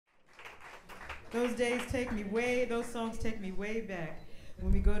Those days take me way, those songs take me way back.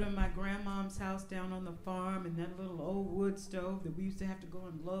 When we go to my grandmom's house down on the farm and that little old wood stove that we used to have to go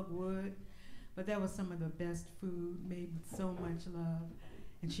and lug wood. But that was some of the best food, made with so much love.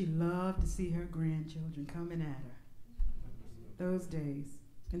 And she loved to see her grandchildren coming at her. Those days.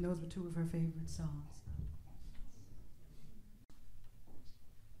 And those were two of her favorite songs.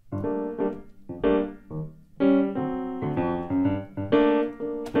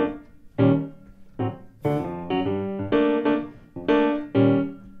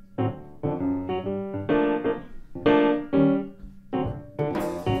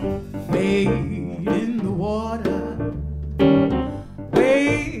 In the water.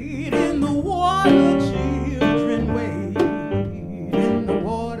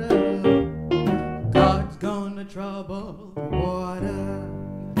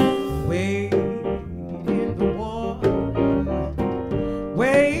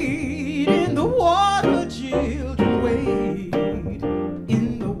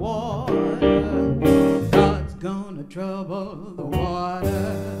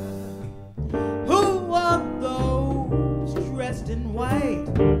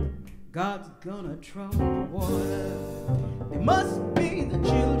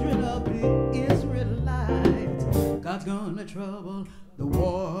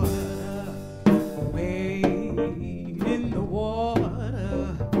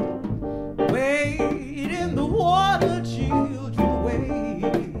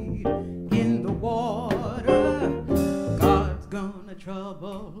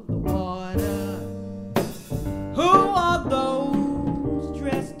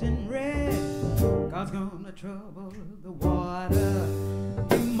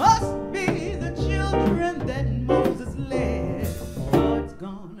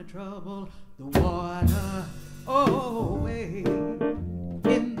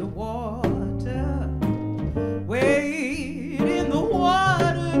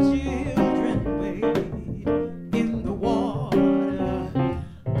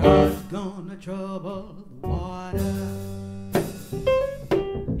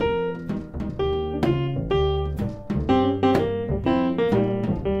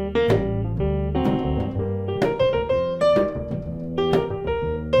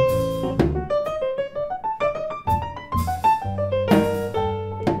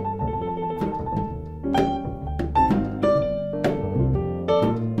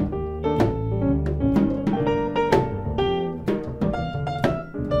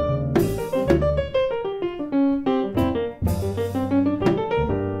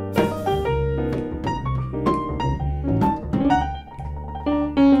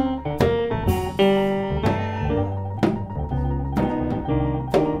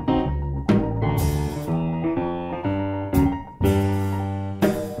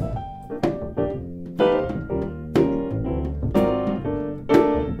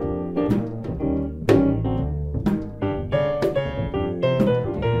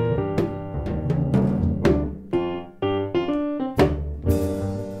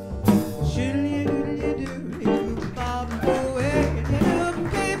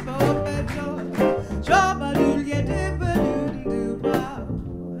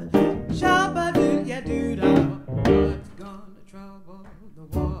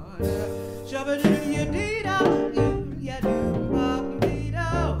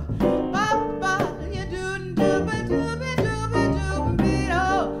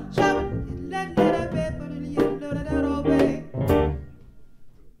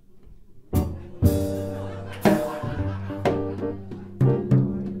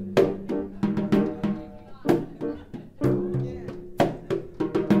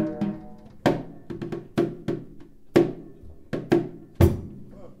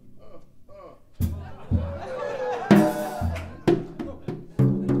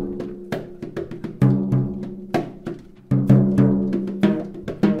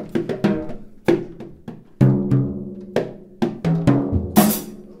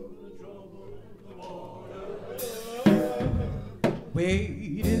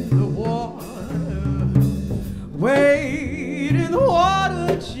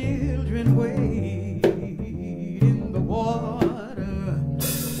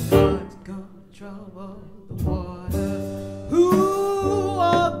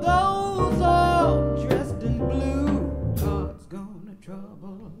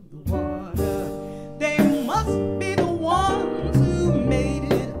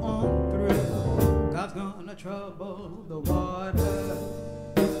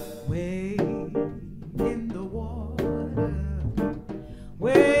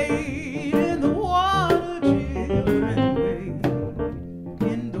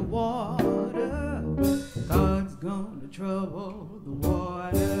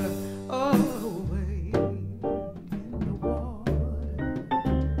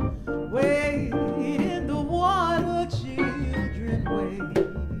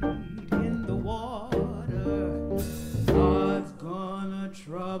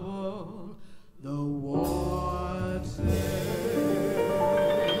 trouble, the